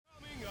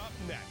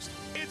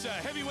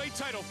heavyweight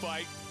title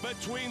fight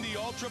between the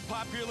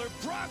ultra-popular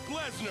Brock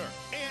Lesnar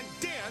and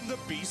Dan the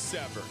Beast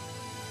Severn.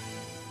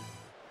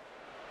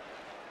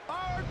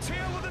 Our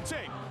tale of the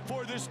tape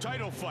for this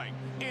title fight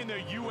in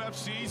the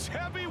UFC's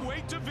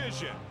heavyweight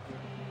division.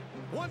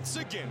 Once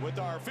again, with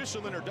our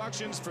official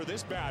introductions for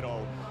this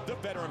battle, the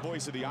veteran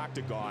voice of the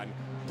Octagon,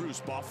 Bruce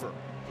Buffer.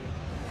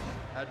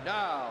 And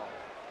now,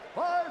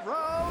 5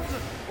 rounds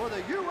for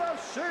the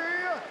UFC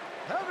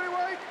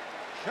Heavyweight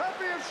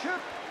Championship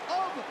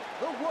of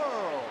the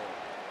World.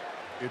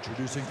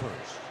 Introducing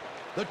first,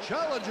 the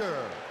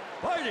challenger,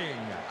 fighting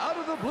out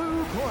of the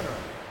blue corner.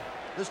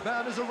 This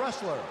man is a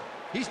wrestler.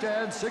 He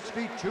stands 6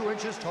 feet 2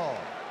 inches tall,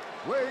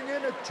 weighing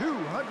in at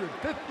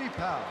 250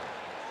 pounds.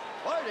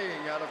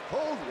 Fighting out of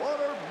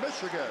Coldwater,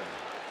 Michigan.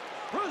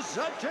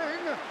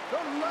 Presenting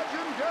the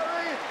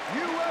legendary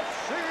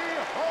UFC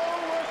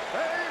Hall of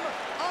Fame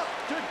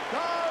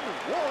Octagon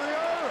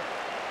Warrior,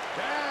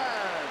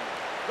 Dan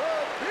the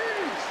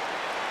Beast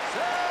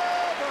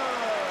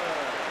Severn.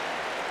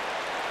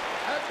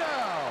 And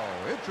now,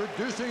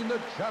 introducing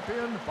the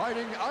champion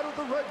fighting out of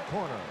the red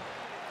corner.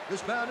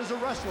 This man is a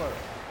wrestler.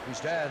 He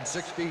stands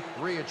 6 feet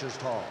 3 inches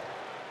tall,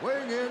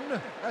 weighing in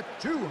at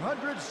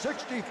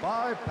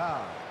 265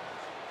 pounds.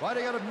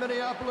 Fighting out of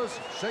Minneapolis,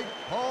 St.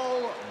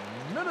 Paul,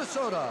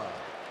 Minnesota.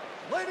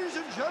 Ladies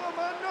and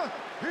gentlemen,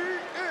 he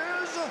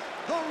is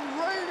the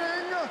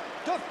reigning,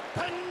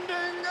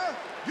 defending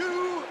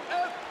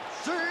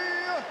UFC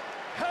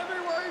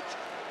Heavyweight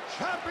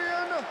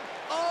Champion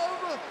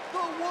of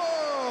the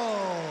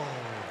World,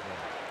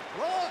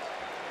 Brock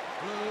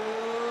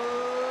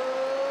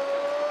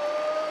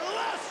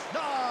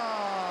Lesnar.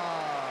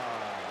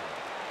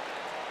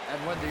 And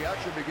when the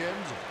action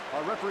begins,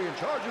 our referee in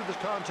charge of this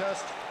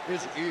contest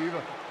is Yves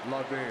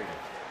Lavigne.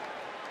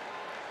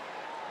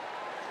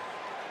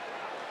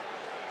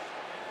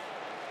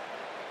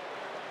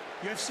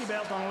 UFC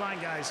belt on the line,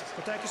 guys.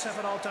 Protect yourself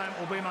at all time.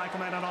 Obey my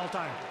command at all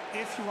time.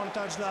 If you want to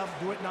touch glove,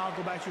 do it now.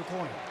 Go back to your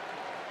corner.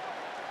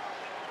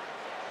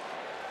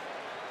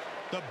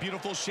 The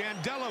beautiful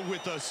Shandella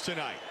with us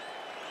tonight.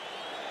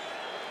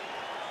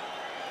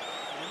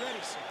 You ready,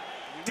 sir?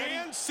 You ready?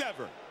 Dan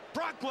Severn,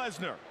 Brock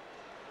Lesnar.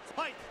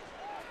 Fight!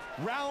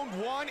 Round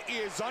 1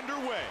 is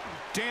underway.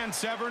 Dan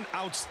Severn,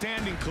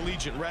 outstanding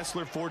collegiate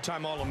wrestler,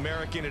 4-time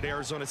All-American at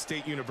Arizona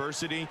State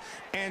University,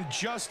 and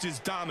just as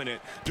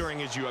dominant during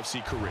his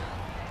UFC career.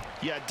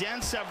 Yeah,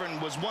 Dan Severn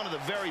was one of the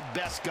very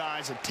best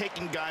guys at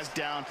taking guys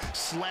down,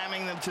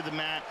 slamming them to the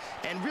mat,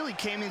 and really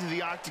came into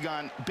the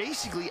octagon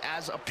basically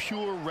as a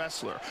pure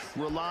wrestler,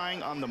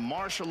 relying on the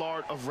martial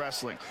art of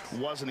wrestling.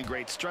 Wasn't a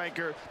great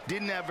striker,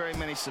 didn't have very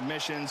many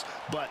submissions,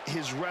 but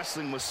his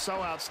wrestling was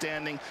so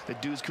outstanding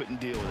that dudes couldn't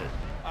deal with it.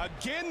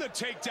 Again, the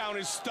takedown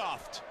is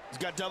stuffed. He's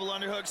got double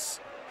underhooks.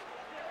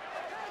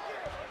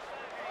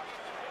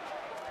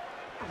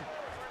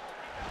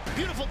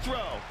 Beautiful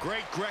throw.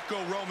 Great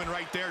Greco-Roman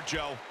right there,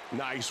 Joe.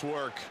 Nice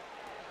work.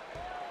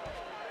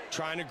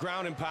 Trying to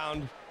ground and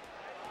pound.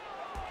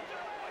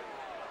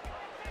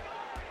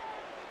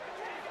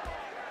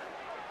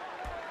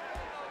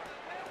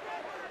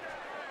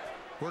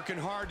 Working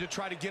hard to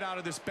try to get out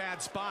of this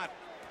bad spot.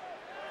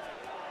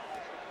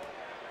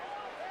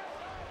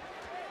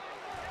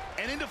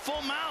 And into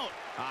full mount.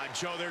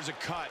 Joe, there's a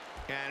cut,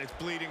 and it's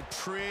bleeding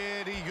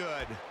pretty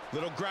good.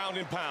 Little ground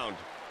and pound.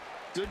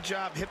 Good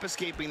job hip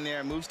escaping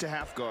there. Moves to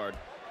half guard.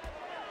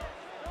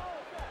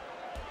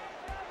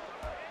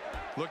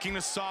 Looking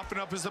to soften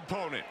up his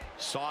opponent.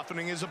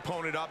 Softening his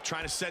opponent up,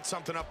 trying to set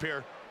something up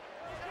here.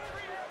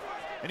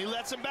 And he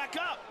lets him back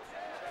up.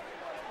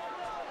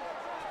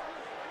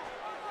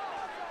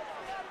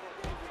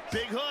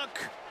 Big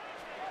hook.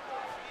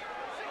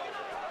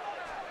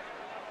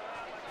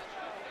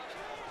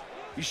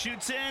 He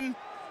shoots in.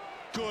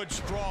 Good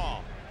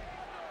sprawl.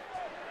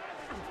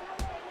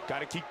 Got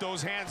to keep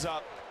those hands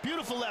up.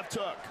 Beautiful left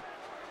hook.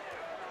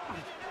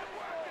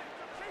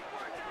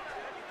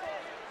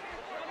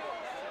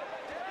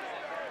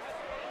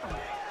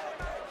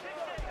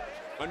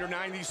 Under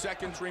 90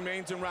 seconds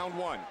remains in round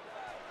 1.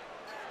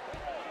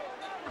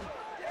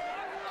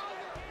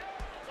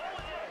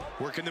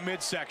 Working the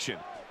midsection.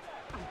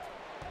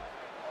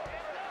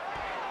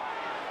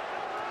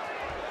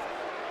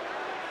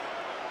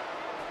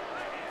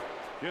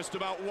 Just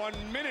about 1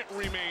 minute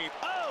remains.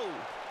 Oh!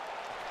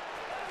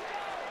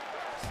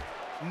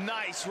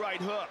 Nice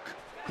right hook.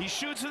 He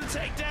shoots for the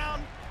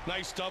takedown.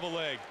 Nice double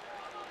leg.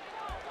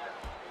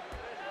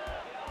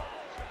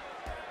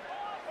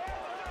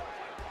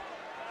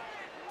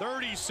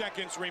 "30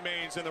 seconds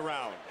remains in the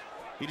round.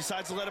 He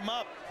decides to let him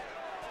up.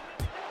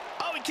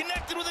 Oh, he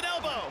connected with an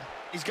elbow.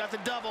 He's got the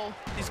double.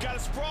 He's got a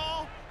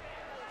sprawl.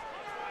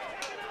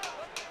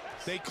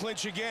 They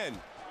clinch again.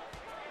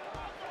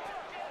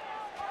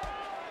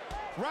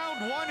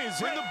 Round 1 is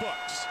in the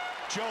books.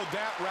 Joe,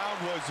 that round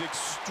was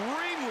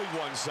extremely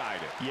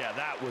one-sided. Yeah,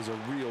 that was a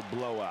real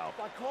blowout.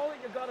 If I call it,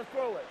 you gotta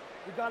throw it.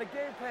 You got a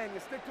game plan. You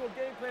stick to a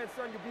game plan,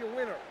 son, you'll be a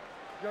winner.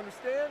 You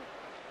understand?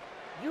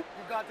 You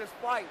got this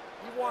fight.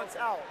 He wants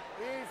out.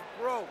 He's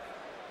broke.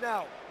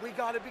 Now, we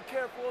got to be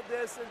careful of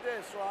this and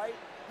this, right?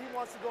 He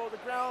wants to go to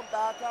the ground,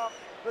 back out.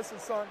 Listen,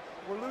 son,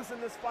 we're losing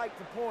this fight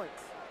to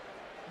points.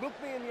 Look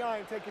me in the eye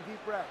and take a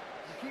deep breath.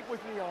 You keep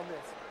with me on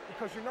this,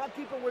 because you're not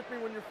keeping with me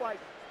when you're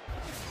fighting.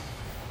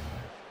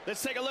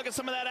 Let's take a look at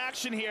some of that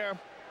action here.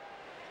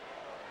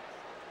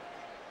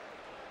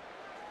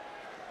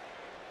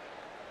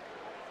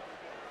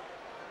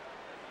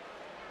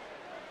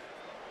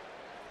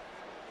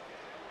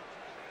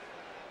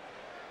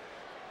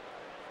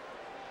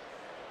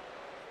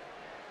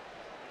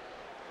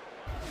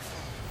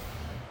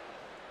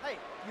 Hey,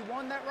 you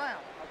won that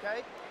round, okay?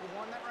 You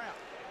won that round.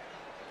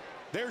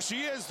 There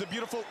she is, the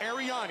beautiful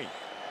Ariani. Are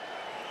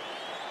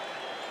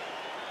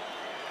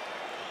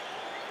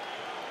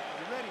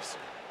you ready, sir?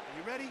 Are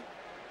you ready?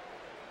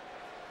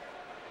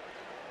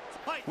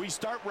 Fight. We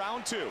start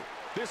round 2.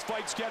 This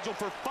fight scheduled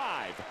for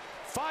 5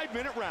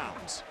 5-minute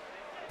rounds.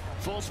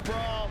 Full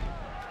sprawl.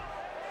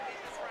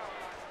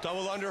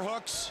 Double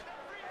underhooks.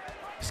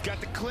 He's got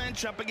the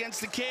clinch up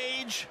against the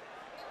cage.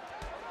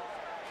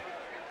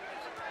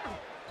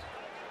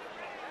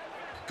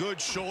 Good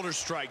shoulder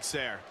strikes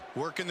there.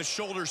 Working the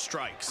shoulder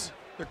strikes.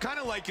 They're kind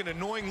of like an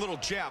annoying little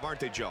jab, aren't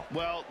they, Joe?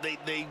 Well,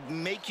 they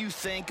make you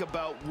think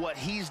about what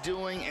he's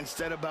doing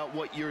instead about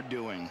what you're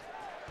doing.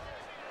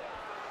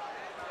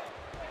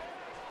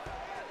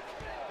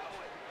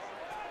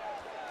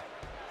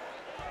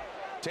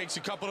 Takes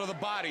a couple to the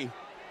body.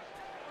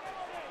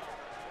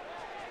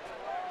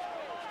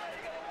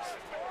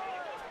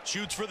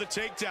 Shoots for the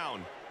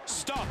takedown.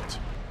 Stuffed.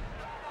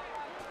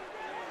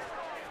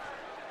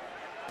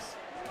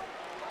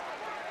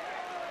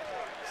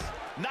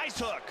 Nice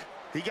hook.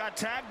 He got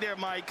tagged there,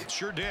 Mike.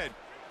 Sure did.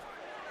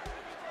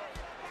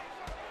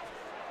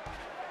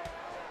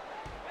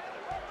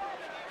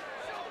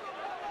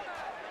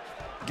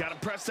 Got him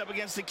pressed up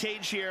against the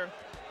cage here.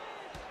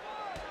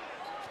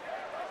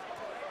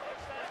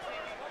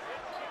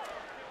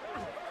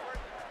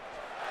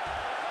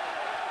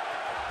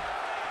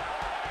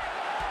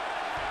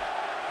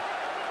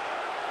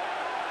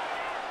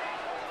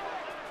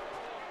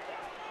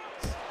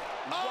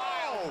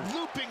 Oh!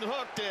 Looping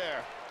hook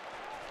there.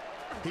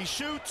 He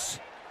shoots.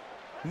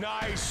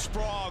 Nice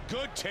sprawl.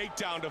 Good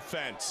takedown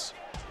defense.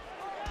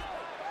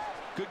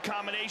 Good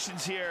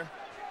combinations here.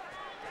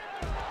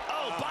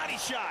 Oh, body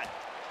shot.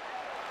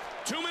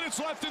 2 minutes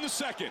left in the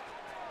second.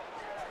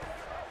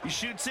 He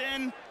shoots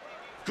in.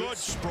 Good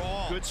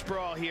sprawl. Good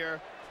sprawl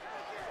here.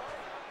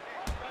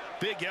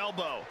 Big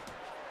elbow.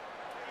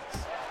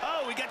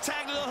 Oh, we got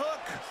tagged to the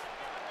hook.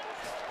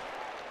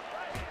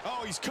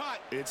 Oh, he's cut.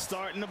 It's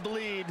starting to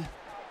bleed.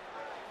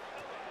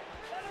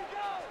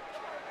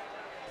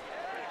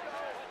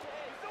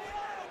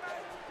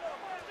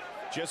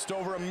 Just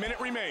over a minute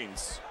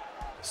remains.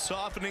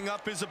 Softening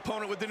up his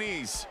opponent with the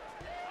knees.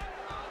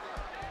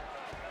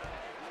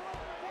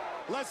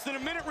 Less than a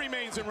minute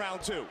remains in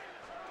round 2.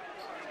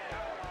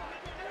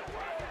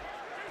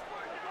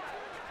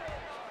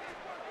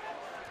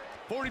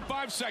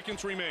 "45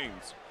 seconds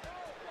remains.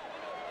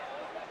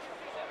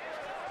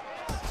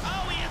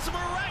 Oh, he hits him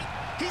right.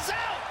 He's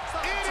out.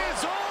 It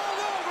is all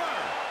over.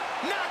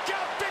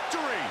 Knockout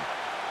victory.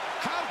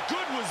 How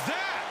good was that?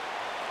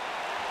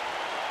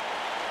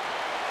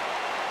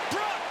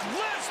 Brock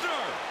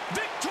Lesnar,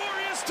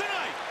 victorious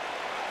tonight.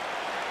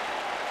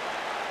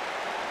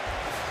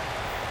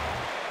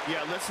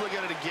 Yeah, let's look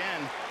at it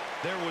again.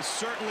 There was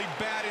certainly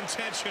bad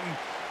intention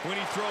when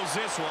he throws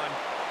this one.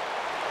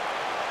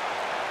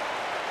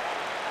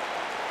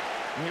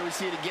 And here we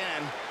see it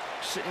again.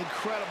 Just an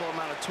incredible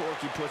amount of torque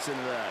he puts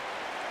into that.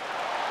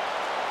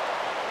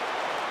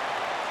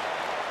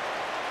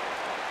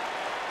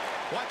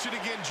 Watch it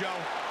again, Joe.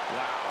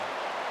 Wow.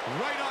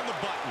 Right on the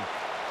button.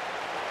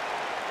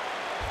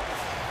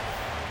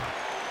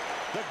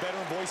 The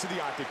veteran voice of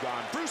the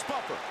Octagon, Bruce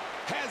Buffer,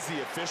 has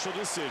the official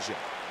decision.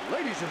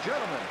 Ladies and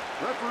gentlemen,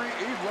 referee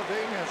Yves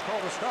Levine has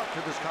called a stop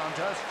to this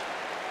contest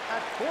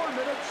at 4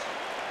 minutes,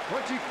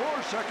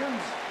 24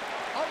 seconds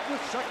of the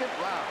second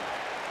round,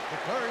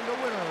 declaring the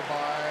winner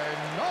by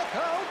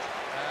knockout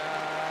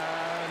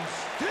and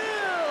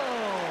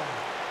still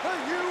the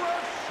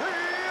UFC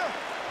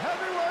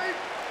heavyweight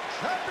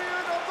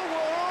champion of the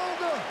world,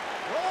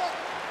 Brock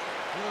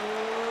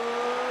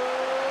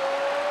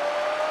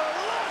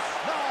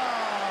Lesnar.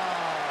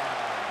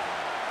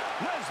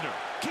 Lesnar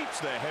keeps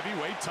the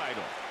heavyweight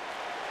title.